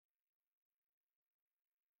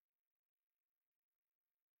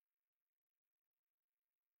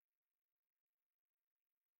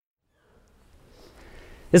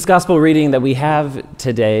This gospel reading that we have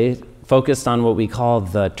today focused on what we call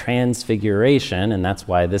the Transfiguration, and that's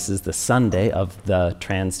why this is the Sunday of the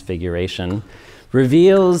Transfiguration,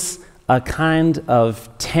 reveals a kind of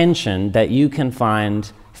tension that you can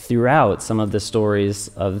find throughout some of the stories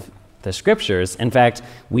of the scriptures. In fact,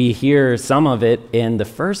 we hear some of it in the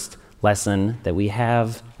first lesson that we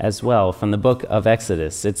have as well from the book of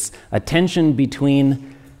Exodus. It's a tension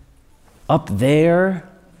between up there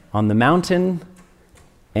on the mountain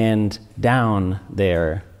and down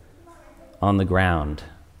there on the ground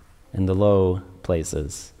in the low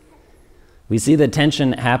places. We see the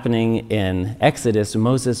tension happening in Exodus.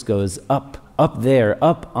 Moses goes up there,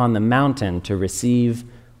 up on the mountain to receive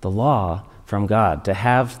the law from God, to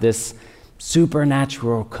have this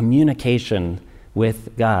supernatural communication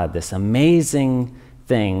with God, this amazing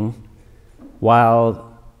thing,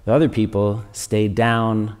 while the other people stay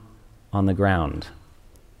down on the ground,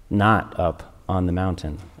 not up on the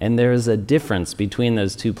mountain. And there is a difference between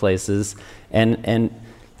those two places, and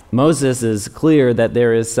Moses is clear that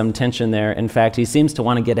there is some tension there. In fact, he seems to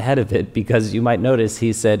want to get ahead of it, because you might notice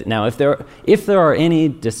he said, now if there are any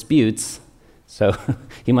disputes, so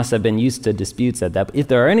he must have been used to disputes at that, but if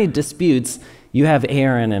there are any disputes, you have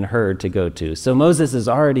Aaron and Hur to go to. So Moses is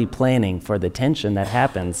already planning for the tension that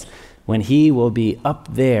happens when he will be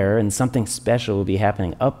up there and something special will be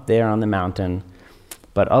happening up there on the mountain,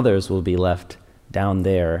 but others will be left down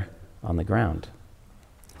there on the ground.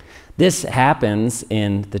 This happens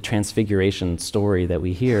in the Transfiguration story that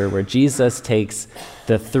we hear, where Jesus takes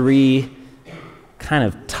the three kind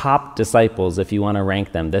of top disciples, if you want to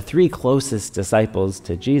rank them, the three closest disciples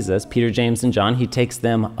to Jesus, Peter, James, and John. He takes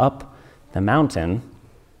them up the mountain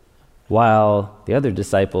while the other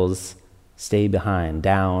disciples stay behind,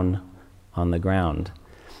 down on the ground.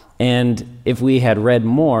 And if we had read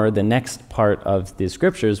more, the next part of the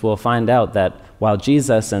scriptures, we'll find out that while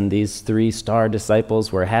Jesus and these three star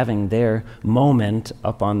disciples were having their moment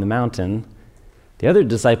up on the mountain, the other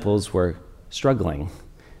disciples were struggling.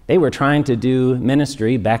 They were trying to do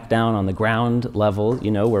ministry back down on the ground level,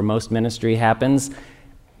 where most ministry happens,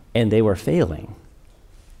 and they were failing.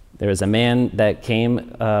 There was a man that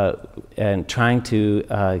came and trying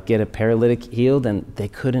to get a paralytic healed, and they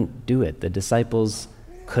couldn't do it. The disciples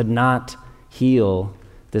could not heal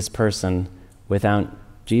this person without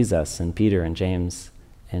Jesus and Peter and James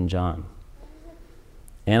and John.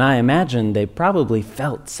 And I imagine they probably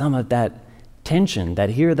felt some of that tension,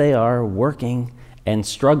 that here they are working and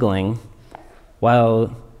struggling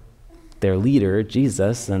while their leader,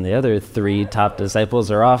 Jesus, and the other three top disciples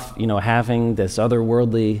are off, having this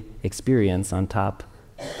otherworldly experience on top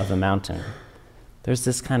of a mountain. There's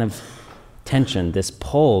this kind of tension, this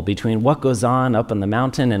pull between what goes on up on the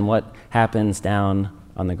mountain and what happens down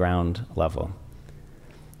on the ground level.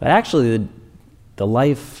 But actually,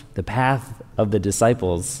 the path of the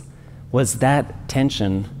disciples was that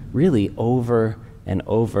tension really over and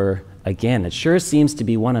over again. It sure seems to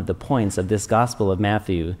be one of the points of this Gospel of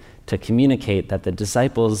Matthew to communicate that the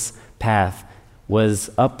disciples' path was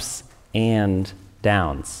ups and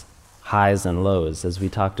downs, highs and lows, as we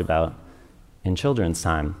talked about in children's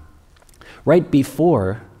time. Right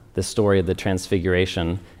before the story of the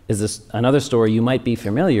Transfiguration is another story you might be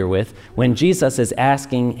familiar with, when Jesus is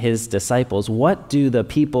asking his disciples, what do the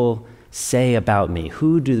people say about me?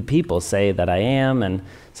 Who do the people say that I am? And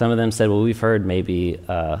some of them said, well, we've heard maybe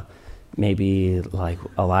like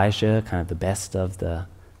Elijah, kind of the best of the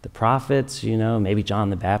prophets, maybe John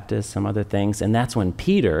the Baptist, some other things. And that's when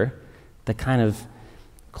Peter, the kind of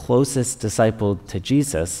closest disciple to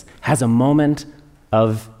Jesus, has a moment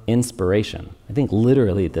of inspiration. I think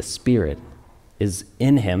literally the Spirit is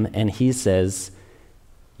in him, and he says,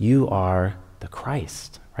 you are the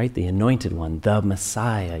Christ, right? The anointed one, the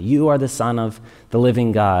Messiah. You are the Son of the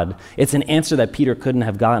living God. It's an answer that Peter couldn't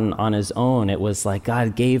have gotten on his own. It was like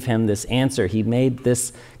God gave him this answer. He made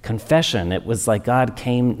this confession. It was like God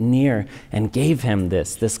came near and gave him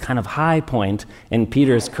this kind of high point in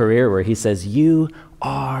Peter's career where he says, you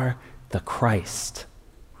are the Christ.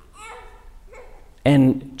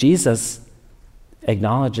 And Jesus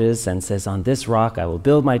acknowledges and says, on this rock I will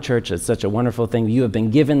build my church. It's such a wonderful thing. You have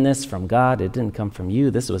been given this from God. It didn't come from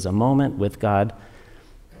you. This was a moment with God.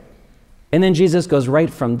 And then Jesus goes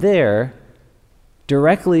right from there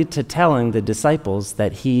directly to telling the disciples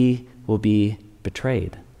that he will be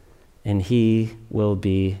betrayed and he will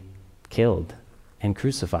be killed and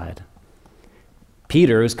crucified.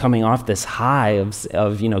 Peter is coming off this high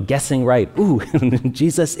of guessing right. Ooh,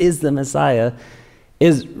 Jesus is the Messiah.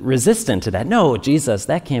 Is resistant to that. No, Jesus,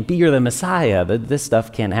 that can't be. You're the Messiah. This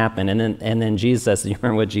stuff can't happen. And then Jesus, you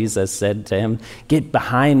remember what Jesus said to him? Get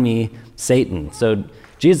behind me, Satan. So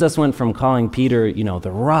Jesus went from calling Peter,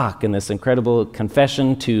 the rock in this incredible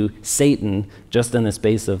confession to Satan just in the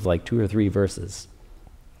space of like 2 or 3 verses.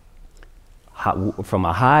 From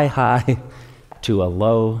a high to a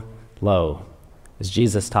low, as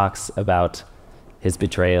Jesus talks about his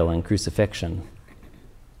betrayal and crucifixion.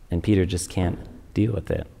 And Peter just can't deal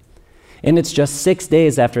with it. And it's just 6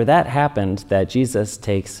 days after that happened that Jesus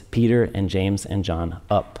takes Peter and James and John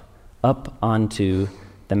up onto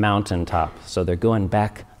the mountaintop. So they're going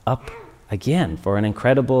back up again for an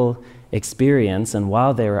incredible experience. And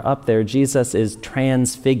while they were up there, Jesus is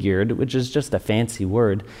transfigured, which is just a fancy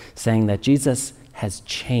word, saying that Jesus has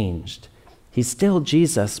changed. He's still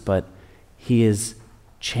Jesus, but he is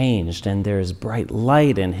changed, and there's bright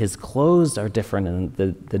light, and his clothes are different, and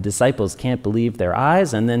the disciples can't believe their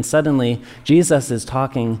eyes. And then suddenly Jesus is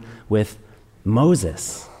talking with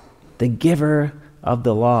Moses, the giver of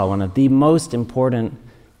the law, one of the most important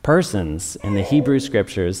persons in the Hebrew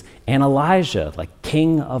scriptures, and Elijah, like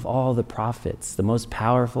king of all the prophets, the most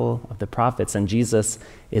powerful of the prophets, and Jesus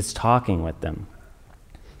is talking with them.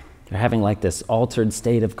 They're having like this altered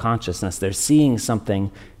state of consciousness. They're seeing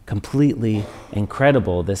something completely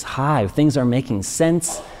incredible, this high. Things are making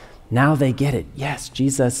sense. Now they get it. Yes,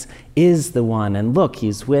 Jesus is the one. And look,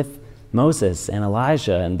 he's with Moses and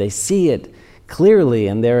Elijah, and they see it clearly,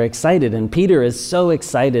 and they're excited. And Peter is so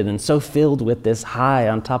excited and so filled with this high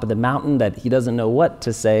on top of the mountain that he doesn't know what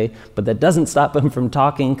to say, but that doesn't stop him from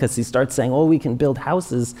talking, because he starts saying, we can build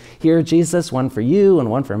houses here, Jesus, one for you and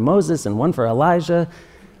one for Moses and one for Elijah.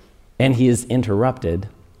 And he is interrupted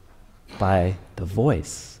by the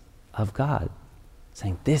voice of God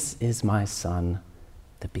saying, "This is my Son,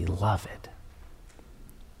 the beloved,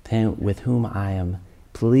 with whom I am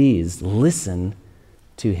pleased. Listen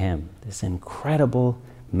to him." This incredible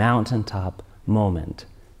mountaintop moment.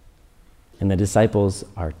 And the disciples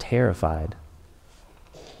are terrified.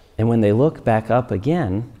 And when they look back up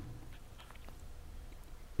again,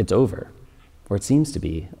 it's over, or it seems to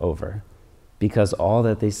be over, because all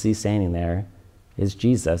that they see standing there is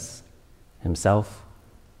Jesus himself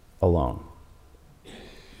alone.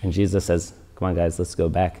 And Jesus says, "Come on, guys, let's go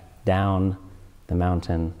back down the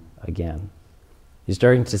mountain again." You're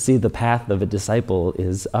starting to see the path of a disciple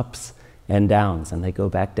is ups and downs, and they go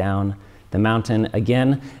back down the mountain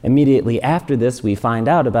again. Immediately after this, we find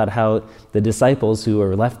out about how the disciples who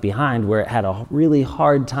were left behind had a really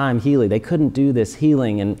hard time healing. They couldn't do this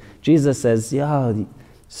healing, and Jesus says,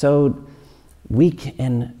 so weak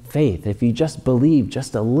in faith. If you just believe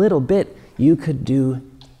just a little bit, you could do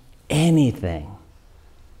anything.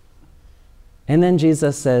 And then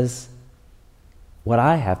Jesus says, what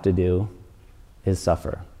I have to do is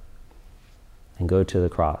suffer and go to the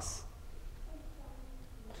cross.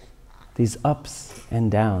 These ups and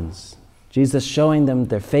downs, Jesus showing them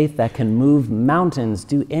their faith that can move mountains,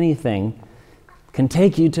 do anything, can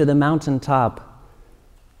take you to the mountaintop,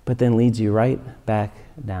 but then leads you right back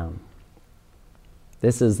down.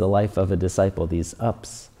 This is the life of a disciple, these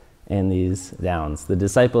ups and these downs. The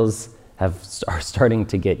disciples are starting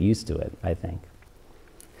to get used to it, I think.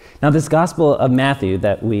 Now, this Gospel of Matthew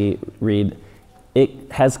that we read, it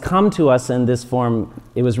has come to us in this form.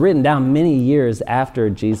 It was written down many years after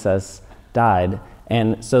Jesus died.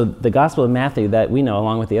 And so the Gospel of Matthew that we know,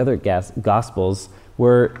 along with the other Gospels,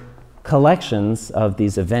 were collections of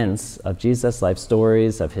these events of Jesus' life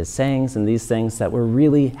stories, of his sayings, and these things that were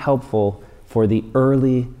really helpful for the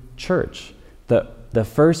early church, the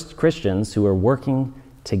first Christians who were working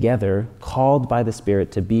together, called by the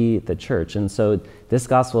Spirit to be the church. And so this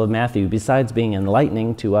Gospel of Matthew, besides being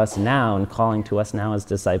enlightening to us now and calling to us now as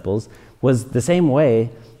disciples, was the same way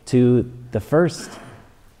to the first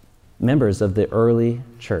members of the early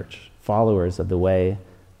church, followers of the way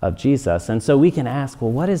of Jesus. And so we can ask,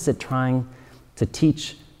 what is it trying to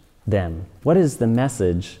teach them? What is the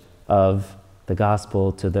message of the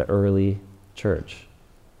gospel to the early church?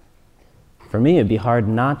 For me, it'd be hard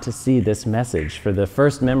not to see this message for the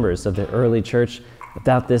first members of the early church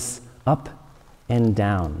about this up and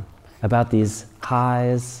down, about these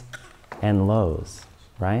highs and lows,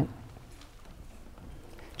 right?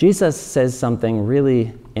 Jesus says something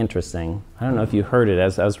really interesting. I don't know if you heard it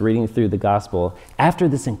as I was reading through the gospel. After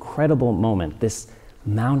this incredible moment, this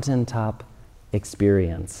mountaintop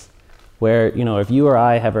experience, where, if you or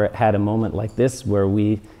I have ever had a moment like this where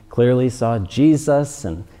we clearly saw Jesus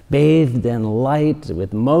and bathed in light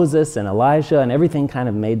with Moses and Elijah, and everything kind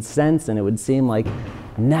of made sense, and it would seem like,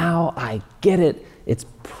 now I get it. It's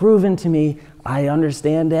proven to me. I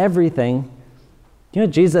understand everything. You know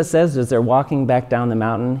what Jesus says as they're walking back down the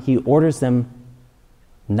mountain? He orders them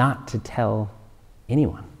not to tell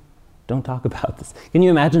anyone. Don't talk about this. Can you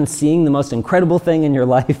imagine seeing the most incredible thing in your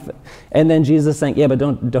life and then Jesus saying, yeah, but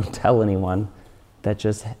don't tell anyone that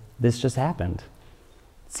this just happened?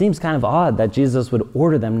 It seems kind of odd that Jesus would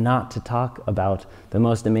order them not to talk about the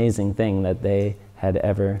most amazing thing that they had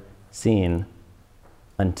ever seen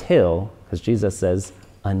until, because Jesus says,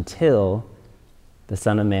 until the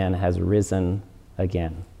Son of Man has risen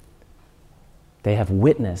again. They have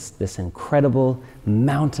witnessed this incredible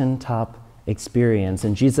mountaintop experience,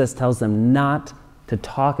 and Jesus tells them not to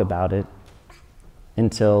talk about it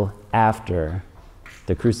until after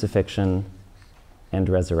the crucifixion and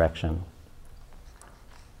resurrection.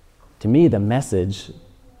 To me, the message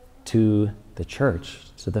to the church,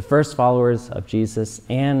 to the first followers of Jesus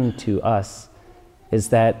and to us, is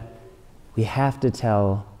that we have to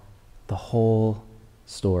tell the whole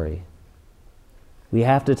story. We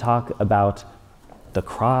have to talk about the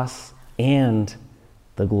cross and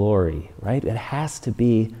the glory, right? It has to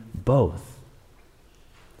be both.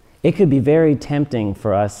 It could be very tempting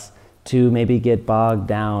for us to maybe get bogged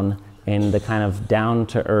down in the kind of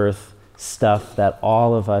down-to-earth stuff that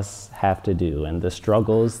all of us have to do, and the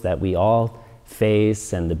struggles that we all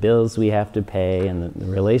face, and the bills we have to pay, and the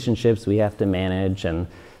relationships we have to manage, and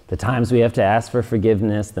the times we have to ask for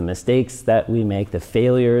forgiveness, the mistakes that we make, the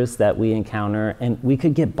failures that we encounter, and we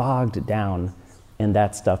could get bogged down in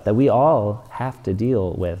that stuff that we all have to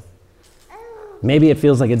deal with. Maybe it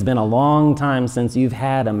feels like it's been a long time since you've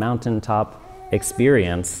had a mountaintop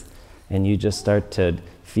experience, and you just start to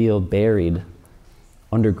feel buried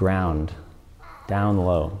underground, down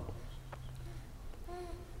low.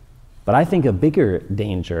 But I think a bigger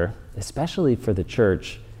danger, especially for the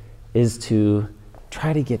church, is to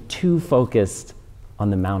try to get too focused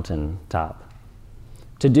on the mountaintop.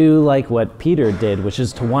 To do like what Peter did, which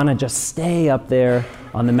is to want to just stay up there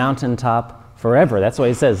on the mountaintop forever. That's why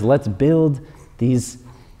he says, let's build these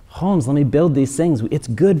homes. Let me build these things. It's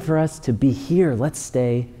good for us to be here. Let's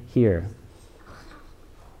stay here.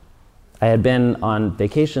 I had been on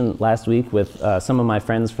vacation last week with some of my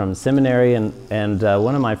friends from seminary, and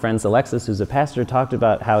one of my friends, Alexis, who's a pastor, talked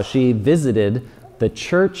about how she visited the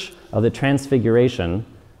Church of the Transfiguration,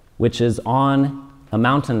 which is on a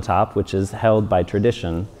mountaintop, which is held by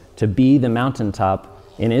tradition to be the mountaintop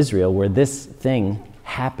in Israel where this thing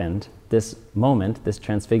happened, this moment, this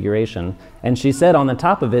transfiguration. And she said on the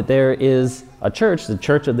top of it there is a church, the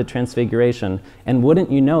Church of the Transfiguration, and wouldn't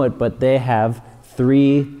you know it, but they have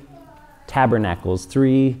 3 tabernacles,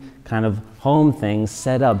 3 kind of home things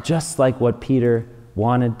set up, just like what Peter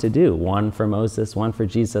wanted to do. 1 for Moses, 1 for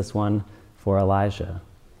Jesus, 1 for Elijah.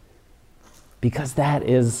 Because that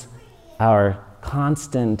is our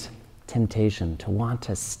constant temptation, to want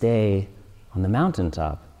to stay on the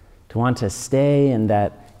mountaintop, to want to stay in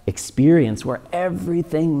that experience where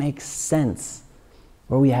everything makes sense,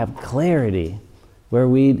 where we have clarity, where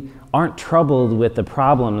we aren't troubled with the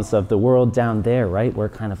problems of the world down there, right? We're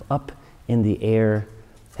kind of up in the air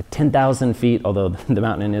at 10,000 feet, although the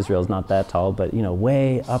mountain in Israel is not that tall, but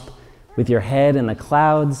way up with your head in the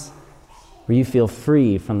clouds, where you feel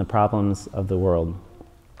free from the problems of the world.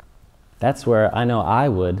 That's where I know I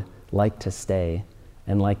would like to stay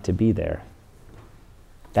and like to be there.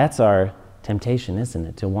 That's our temptation, isn't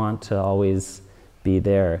it? To want to always be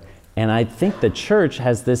there. And I think the church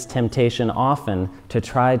has this temptation often to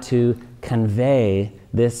try to convey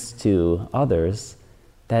this to others,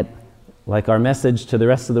 that like our message to the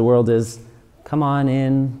rest of the world is, come on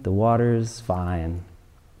in, the water's fine.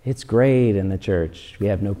 It's great in the church. We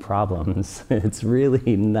have no problems. It's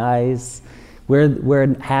really nice.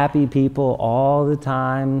 We're happy people all the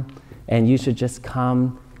time, and you should just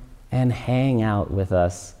come and hang out with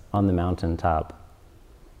us on the mountaintop.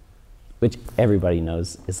 Which everybody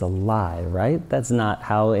knows is a lie, right? That's not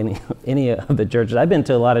how any of the churches, I've been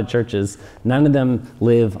to a lot of churches, none of them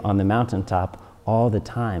live on the mountaintop all the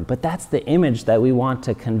time. But that's the image that we want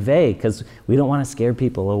to convey, because we don't want to scare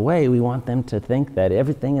people away. We want them to think that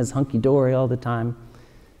everything is hunky-dory all the time.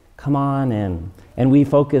 Come on in. And we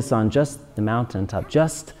focus on just the mountaintop,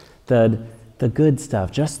 just the good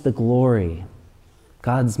stuff, just the glory,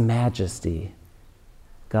 God's majesty,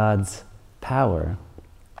 God's power.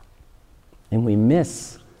 And we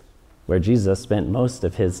miss where Jesus spent most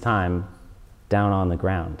of his time, down on the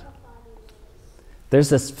ground. There's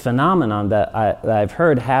this phenomenon that I've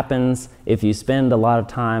heard happens if you spend a lot of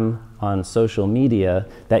time on social media,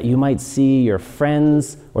 that you might see your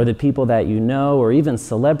friends or the people that you know, or even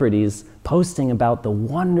celebrities, posting about the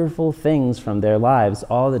wonderful things from their lives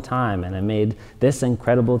all the time. And I made this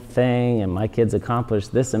incredible thing, and my kids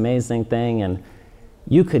accomplished this amazing thing. And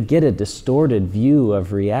you could get a distorted view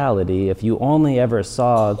of reality if you only ever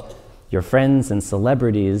saw your friends and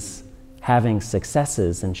celebrities having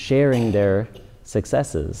successes and sharing their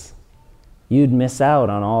successes. You'd miss out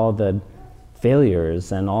on all the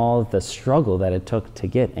failures and all the struggle that it took to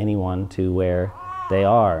get anyone to where they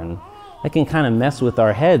are. And that can kind of mess with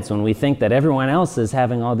our heads when we think that everyone else is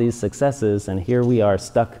having all these successes and here we are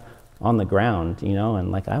stuck on the ground,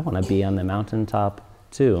 and I want to be on the mountaintop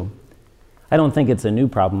too. I don't think it's a new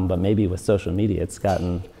problem, but maybe with social media it's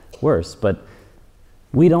gotten worse. But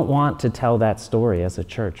we don't want to tell that story as a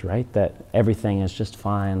church, right? That everything is just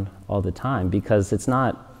fine all the time, because it's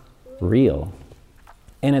not real.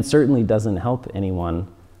 And it certainly doesn't help anyone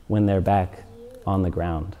when they're back on the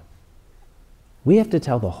ground. We have to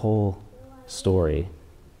tell the whole story.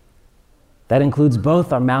 That includes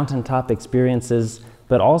both our mountaintop experiences,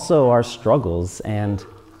 but also our struggles and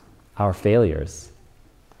our failures.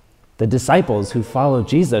 The disciples who followed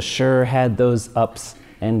Jesus sure had those ups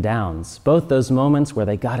and downs, both those moments where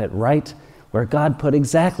they got it right, where God put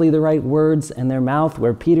exactly the right words in their mouth,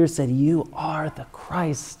 where Peter said, "You are the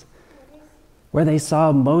Christ," where they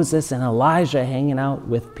saw Moses and Elijah hanging out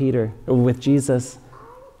with Jesus.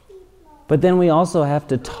 But then we also have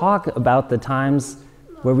to talk about the times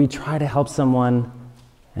where we try to help someone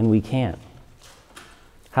and we can't.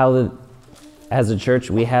 How, as a church,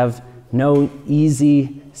 we have no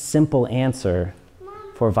easy, simple answer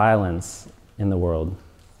for violence in the world.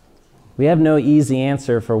 We have no easy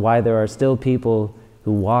answer for why there are still people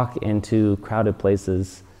who walk into crowded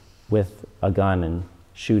places with a gun and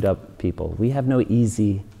shoot up people. We have no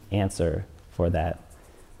easy answer for that.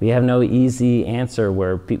 We have no easy answer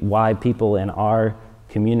why people in our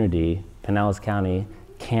community, Pinellas County,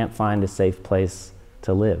 can't find a safe place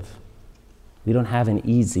to live. We don't have an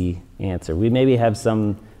easy answer. We maybe have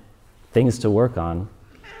some things to work on.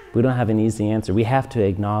 We don't have an easy answer. We have to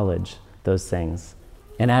acknowledge those things.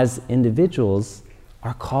 And as individuals,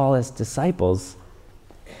 our call as disciples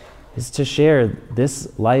is to share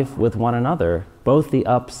this life with one another, both the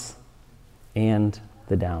ups and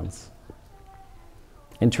the downs.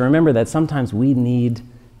 And to remember that sometimes we need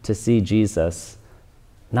to see Jesus,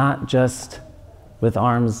 not just with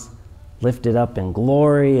arms lifted up in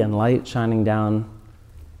glory and light shining down.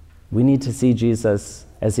 We need to see Jesus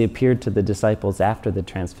as he appeared to the disciples after the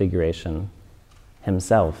transfiguration,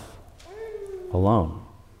 himself, alone.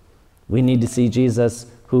 We need to see Jesus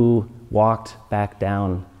who walked back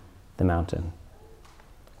down the mountain,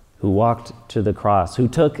 who walked to the cross, who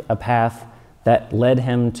took a path that led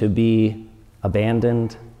him to be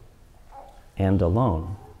abandoned and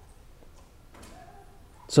alone.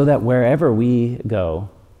 So that wherever we go,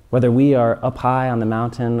 whether we are up high on the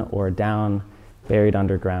mountain or down, buried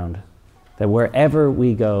underground, that wherever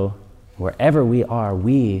we go, wherever we are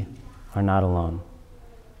not alone.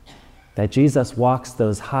 That Jesus walks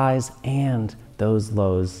those highs and those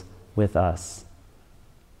lows with us.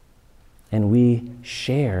 And we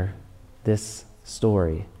share this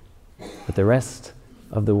story with the rest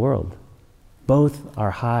of the world, both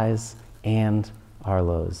our highs and our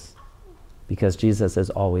lows, because Jesus is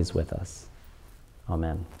always with us.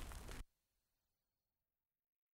 Amen.